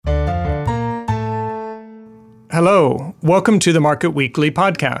Hello, welcome to the Market Weekly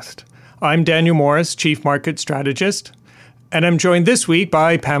podcast. I'm Daniel Morris, Chief Market Strategist, and I'm joined this week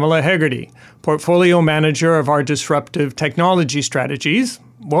by Pamela Hegarty, Portfolio Manager of our Disruptive Technology Strategies.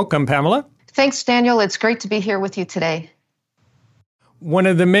 Welcome, Pamela. Thanks, Daniel. It's great to be here with you today. One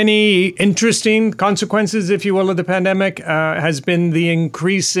of the many interesting consequences, if you will, of the pandemic has been the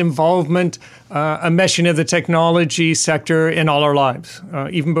increased involvement, enmeshing of the technology sector in all our lives.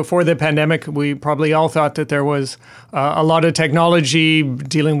 Even before the pandemic, we probably all thought that there was a lot of technology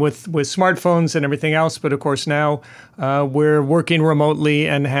dealing with smartphones and everything else. But of course, now we're working remotely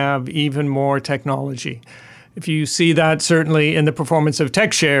and have even more technology. If you see that certainly in the performance of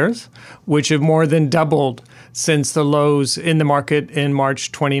tech shares, which have more than doubled since the lows in the market in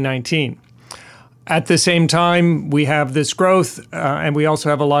March 2019. At the same time, we have this growth, and we also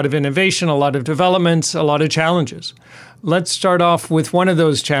have a lot of innovation, a lot of developments, a lot of challenges. Let's start off with one of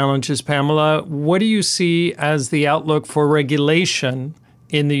those challenges, Pamela. What do you see as the outlook for regulation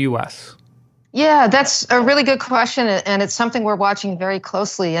in the U.S.? Yeah, that's a really good question, and it's something we're watching very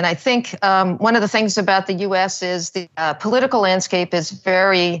closely. And I think one of the things about the U.S. is the political landscape is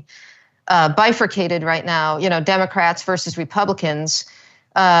very bifurcated right now, Democrats versus Republicans.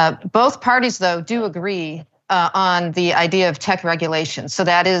 Both parties, though, do agree on the idea of tech regulation. So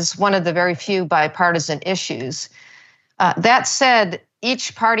that is one of the very few bipartisan issues. That said,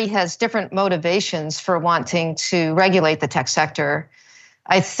 each party has different motivations for wanting to regulate the tech sector.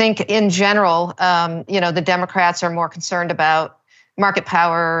 I think in general, the Democrats are more concerned about market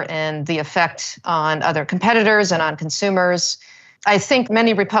power and the effect on other competitors and on consumers. I think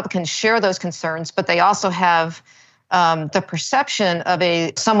many Republicans share those concerns, but they also have the perception of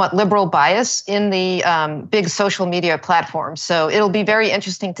a somewhat liberal bias in the big social media platforms. So it'll be very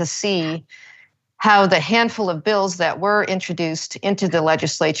interesting to see how the handful of bills that were introduced into the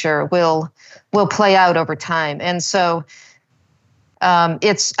legislature will play out over time. And so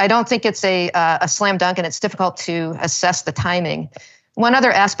I don't think it's a slam dunk, and it's difficult to assess the timing. One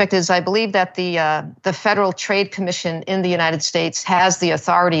other aspect is I believe that the Federal Trade Commission in the United States has the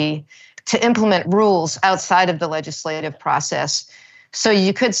authority to implement rules outside of the legislative process. So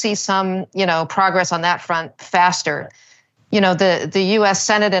you could see some, progress on that front faster. The U.S.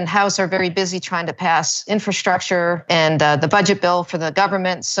 Senate and House are very busy trying to pass infrastructure and the budget bill for the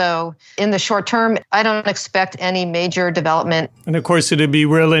government. So in the short term, I don't expect any major development. And of course, it'd be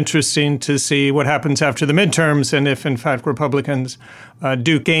real interesting to see what happens after the midterms and if, in fact, Republicans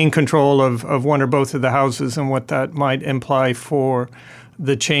do gain control of one or both of the houses and what that might imply for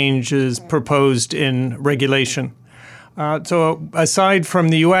the changes proposed in regulation. So aside from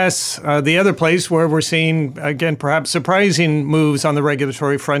the U.S., the other place where we're seeing, again, perhaps surprising moves on the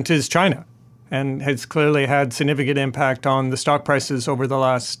regulatory front is China, and has clearly had significant impact on the stock prices over the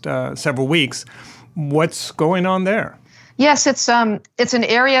last several weeks. What's going on there? Yes, it's an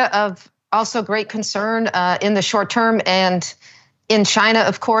area of also great concern in the short term. And in China,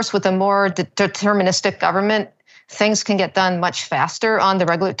 of course, with a more deterministic government, things can get done much faster on the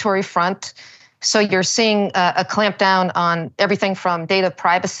regulatory front. So you're seeing a clampdown on everything from data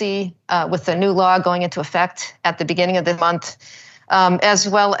privacy with the new law going into effect at the beginning of the month, as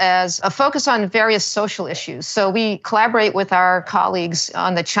well as a focus on various social issues. So we collaborate with our colleagues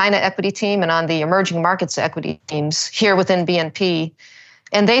on the China equity team and on the emerging markets equity teams here within BNP.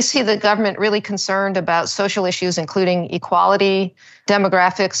 And they see the government really concerned about social issues, including equality,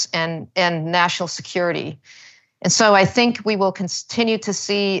 demographics, and national security. And so I think we will continue to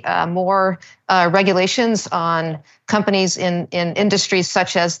see more regulations on companies in industries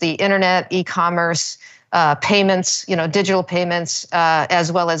such as the internet, e-commerce, payments, digital payments,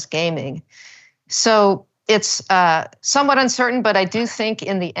 as well as gaming. So it's somewhat uncertain, but I do think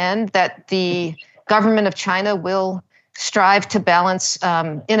in the end that the government of China will strive to balance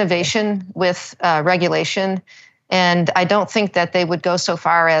innovation with regulation. And I don't think that they would go so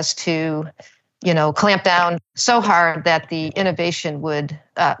far as to clamp down so hard that the innovation would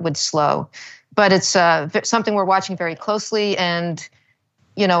slow. But it's something we're watching very closely, and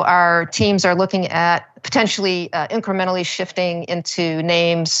our teams are looking at potentially incrementally shifting into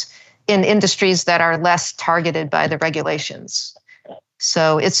names in industries that are less targeted by the regulations.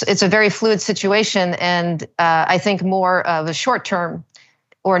 So it's a very fluid situation, and I think more of a short-term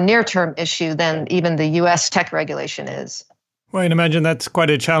or near-term issue than even the U.S. tech regulation is. Well, I can imagine that's quite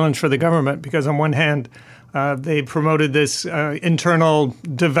a challenge for the government because on one hand, they promoted this internal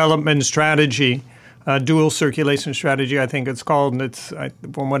development strategy, dual circulation strategy, I think it's called. And it's,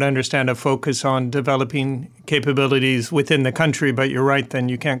 from what I understand, a focus on developing capabilities within the country. But you're right, then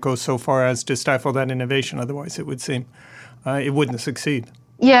you can't go so far as to stifle that innovation. Otherwise, it would seem it wouldn't succeed.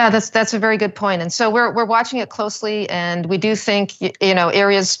 Yeah, that's a very good point. And so we're watching it closely, and we do think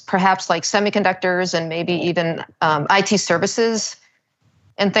areas perhaps like semiconductors and maybe even IT services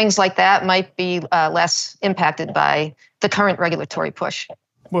and things like that might be less impacted by the current regulatory push.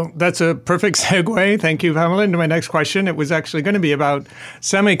 Well, that's a perfect segue. Thank you, Pamela. Into my next question. It was actually going to be about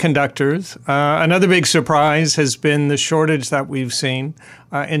semiconductors. Another big surprise has been the shortage that we've seen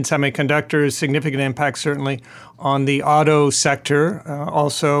in semiconductors. Significant impact, certainly, on the auto sector.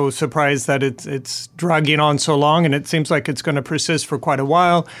 Also surprised that it's dragging on so long, and it seems like it's going to persist for quite a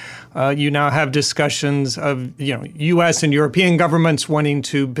while. You now have discussions of U.S. and European governments wanting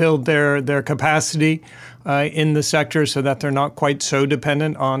to build their capacity in the sector so that they're not quite so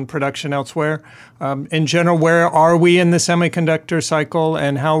dependent on production elsewhere. In general, where are we in the semiconductor cycle,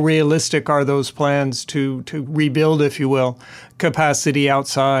 and how realistic are those plans to rebuild, if you will, capacity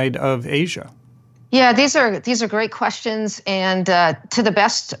outside of Asia? Yeah, these are great questions, and to the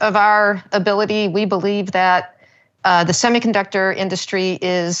best of our ability, we believe that the semiconductor industry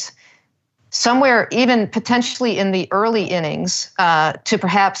is somewhere even potentially in the early innings to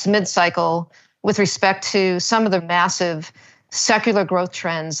perhaps mid-cycle with respect to some of the massive secular growth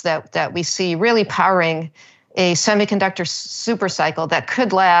trends that we see really powering a semiconductor super cycle that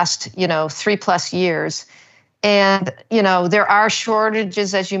could last 3+ years. And there are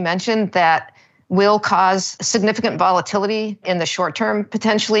shortages, as you mentioned, that will cause significant volatility in the short term,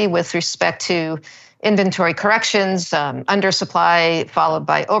 potentially with respect to inventory corrections, undersupply followed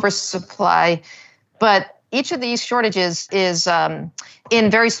by oversupply. But each of these shortages is in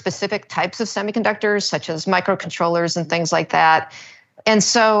very specific types of semiconductors, such as microcontrollers and things like that. And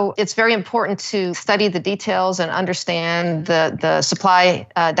so it's very important to study the details and understand the supply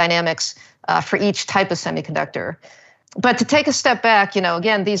dynamics for each type of semiconductor. But to take a step back,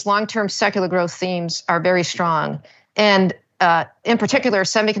 again, these long-term secular growth themes are very strong. And in particular,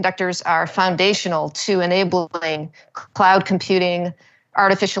 semiconductors are foundational to enabling cloud computing,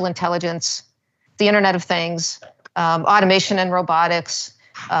 artificial intelligence, the Internet of Things, automation and robotics,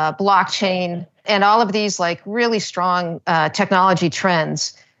 blockchain, and all of these really strong technology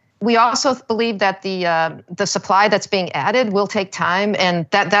trends. We also believe that the supply that's being added will take time, and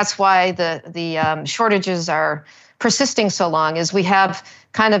that's why the shortages are persisting so long. Is we have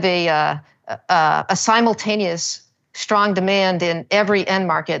kind of a simultaneous strong demand in every end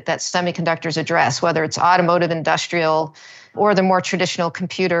market that semiconductors address, whether it's automotive, industrial, or the more traditional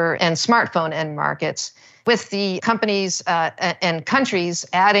computer and smartphone end markets, with the companies and countries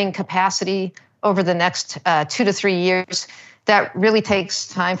adding capacity over the next 2 to 3 years. That really takes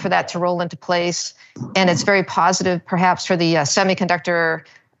time for that to roll into place. And it's very positive, perhaps, for the semiconductor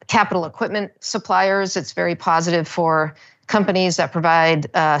capital equipment suppliers. It's very positive for companies that provide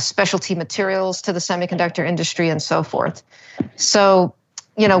specialty materials to the semiconductor industry and so forth. So,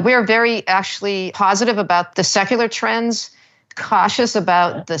 we're very actually positive about the secular trends, cautious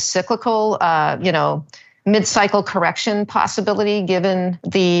about the cyclical, mid-cycle correction possibility given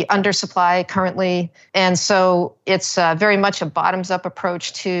the undersupply currently. And so it's very much a bottoms-up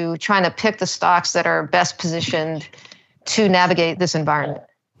approach to trying to pick the stocks that are best positioned to navigate this environment.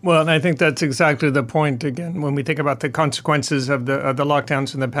 Well, and I think that's exactly the point. Again, when we think about the consequences of the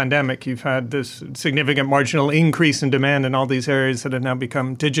lockdowns and the pandemic, you've had this significant marginal increase in demand in all these areas that have now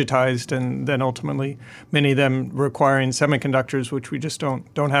become digitized, and then ultimately many of them requiring semiconductors, which we just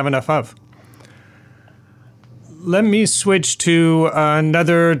don't have enough of. Let me switch to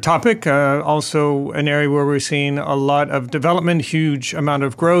another topic, also an area where we're seeing a lot of development, huge amount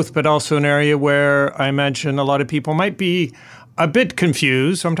of growth, but also an area where I imagine a lot of people might be a bit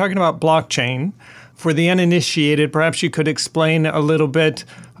confused. So I'm talking about blockchain. For the uninitiated, perhaps you could explain a little bit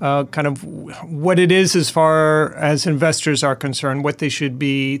kind of what it is as far as investors are concerned, what they should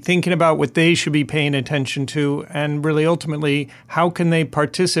be thinking about, what they should be paying attention to, and really ultimately, how can they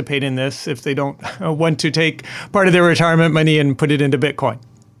participate in this if they don't want to take part of their retirement money and put it into Bitcoin?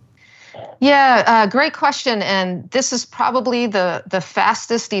 Yeah, great question. And this is probably the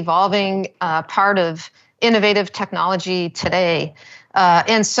fastest evolving part of innovative technology today.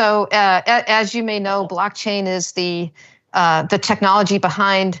 And so, as you may know, blockchain is the technology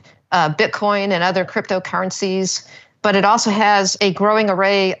behind Bitcoin and other cryptocurrencies, but it also has a growing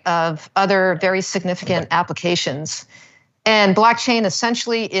array of other very significant applications. And blockchain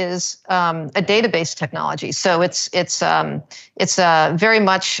essentially is a database technology. So it's very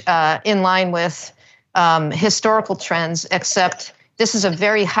much in line with historical trends, except this is a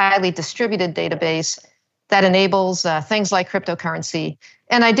very highly distributed database that enables things like cryptocurrency.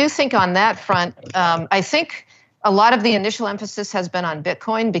 And I do think on that front, I think A lot of the initial emphasis has been on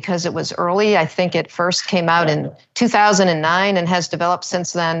Bitcoin because it was early. I think it first came out in 2009 and has developed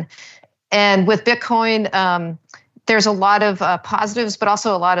since then. And with Bitcoin, there's a lot of positives, but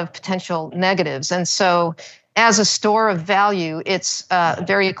also a lot of potential negatives. And so as a store of value, it's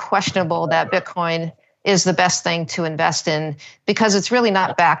very questionable that Bitcoin is the best thing to invest in because it's really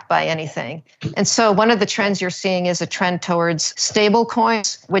not backed by anything. And so one of the trends you're seeing is a trend towards stable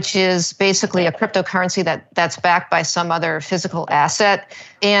coins, which is basically a cryptocurrency that's backed by some other physical asset,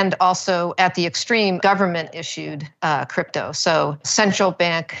 and also at the extreme, government issued crypto. So central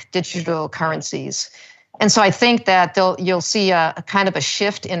bank digital currencies. And so I think that you'll see a kind of a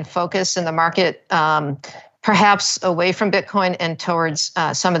shift in focus in the market, perhaps away from Bitcoin and towards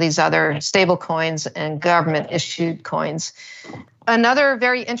some of these other stable coins and government issued coins. Another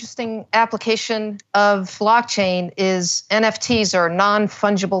very interesting application of blockchain is NFTs, or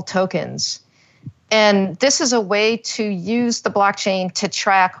non-fungible tokens. And this is a way to use the blockchain to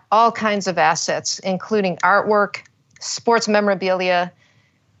track all kinds of assets, including artwork, sports memorabilia,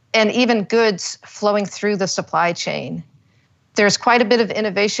 and even goods flowing through the supply chain. There's quite a bit of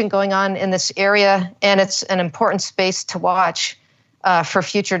innovation going on in this area, and it's an important space to watch for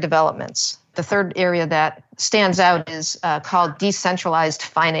future developments. The third area that stands out is called decentralized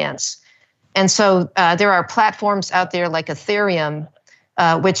finance. And so there are platforms out there like Ethereum,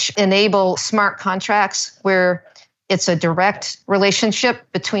 which enable smart contracts where it's a direct relationship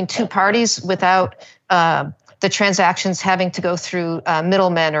between two parties without the transactions having to go through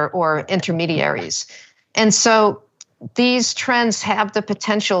middlemen or intermediaries. And so these trends have the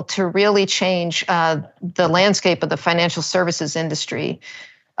potential to really change the landscape of the financial services industry.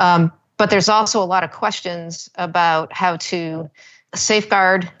 But there's also a lot of questions about how to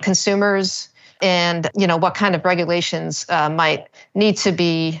safeguard consumers and what kind of regulations might need to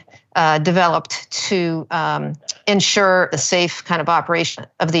be developed to ensure the safe kind of operation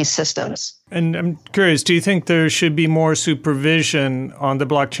of these systems. And I'm curious, do you think there should be more supervision on the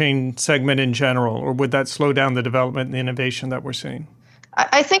blockchain segment in general, or would that slow down the development and the innovation that we're seeing?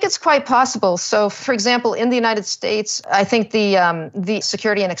 I think it's quite possible. So, for example, in the United States, I think the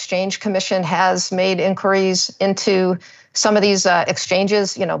Security and Exchange Commission has made inquiries into some of these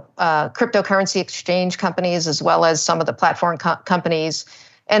exchanges, cryptocurrency exchange companies, as well as some of the platform companies,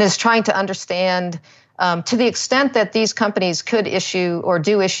 and is trying to understand to the extent that these companies could issue or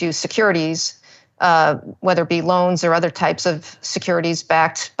do issue securities, whether it be loans or other types of securities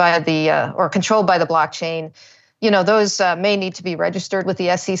backed by or controlled by the blockchain. Those may need to be registered with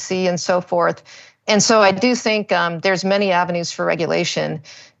the SEC and so forth. And so I do think there's many avenues for regulation.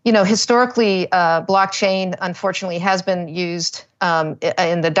 Historically, blockchain, unfortunately, has been used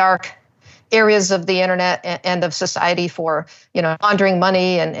in the dark areas of the internet and of society for, laundering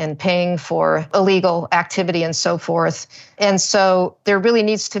money and paying for illegal activity and so forth. And so there really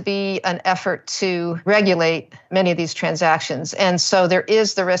needs to be an effort to regulate many of these transactions. And so there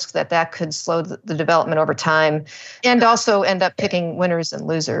is the risk that could slow the development over time and also end up picking winners and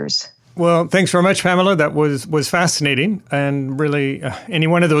losers. Well, thanks very much, Pamela. That was fascinating, and really any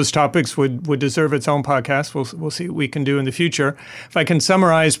one of those topics would deserve its own podcast. We'll see what we can do in the future. If I can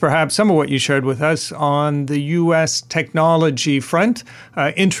summarize perhaps some of what you shared with us on the U.S. technology front.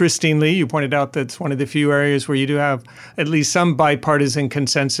 Interestingly, you pointed out that's one of the few areas where you do have at least some bipartisan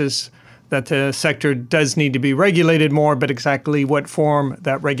consensus that the sector does need to be regulated more, but exactly what form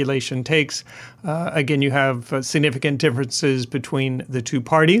that regulation takes. Again, you have significant differences between the two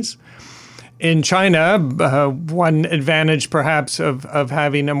parties. In China, one advantage perhaps of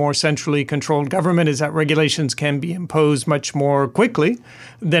having a more centrally controlled government is that regulations can be imposed much more quickly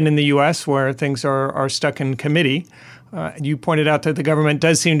than in the U.S., where things are stuck in committee. You pointed out that the government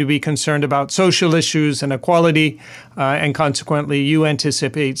does seem to be concerned about social issues and equality, and consequently, you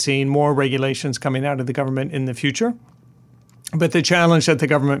anticipate seeing more regulations coming out of the government in the future. But the challenge that the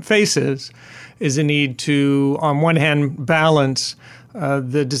government faces is a need to, on one hand, balance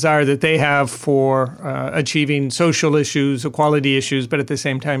the desire that they have for achieving social issues, equality issues, but at the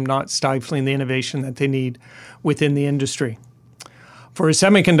same time not stifling the innovation that they need within the industry. For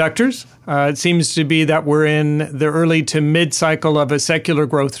semiconductors, it seems to be that we're in the early to mid-cycle of a secular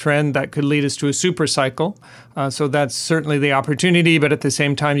growth trend that could lead us to a super cycle. So that's certainly the opportunity, but at the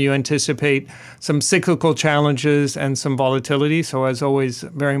same time, you anticipate some cyclical challenges and some volatility. So as always,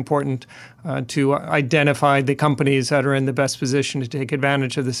 very important to identify the companies that are in the best position to take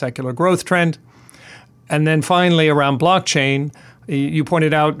advantage of the secular growth trend. And then finally, around blockchain, You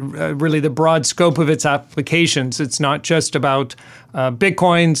pointed out really the broad scope of its applications. It's not just about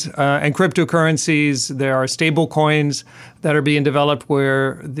Bitcoins and cryptocurrencies. There are stable coins that are being developed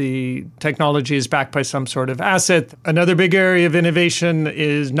where the technology is backed by some sort of asset. Another big area of innovation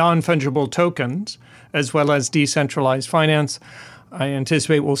is non-fungible tokens, as well as decentralized finance. I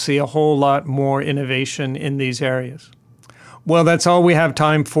anticipate we'll see a whole lot more innovation in these areas. Well, that's all we have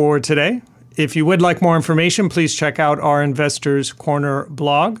time for today. If you would like more information, please check out our Investors Corner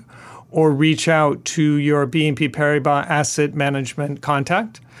blog or reach out to your BNP Paribas Asset Management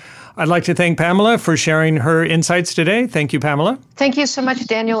contact. I'd like to thank Pamela for sharing her insights today. Thank you, Pamela. Thank you so much,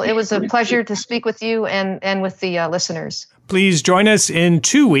 Daniel. It was a pleasure to speak with you and with the listeners. Please join us in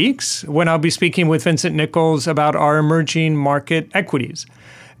 2 weeks when I'll be speaking with Vincent Nichols about our emerging market equities.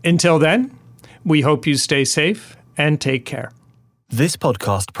 Until then, we hope you stay safe and take care. This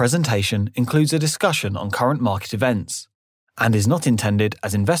podcast presentation includes a discussion on current market events and is not intended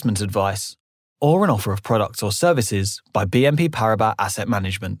as investment advice or an offer of products or services by BNP Paribas Asset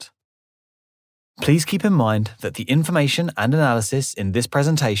Management. Please keep in mind that the information and analysis in this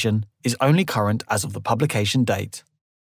presentation is only current as of the publication date.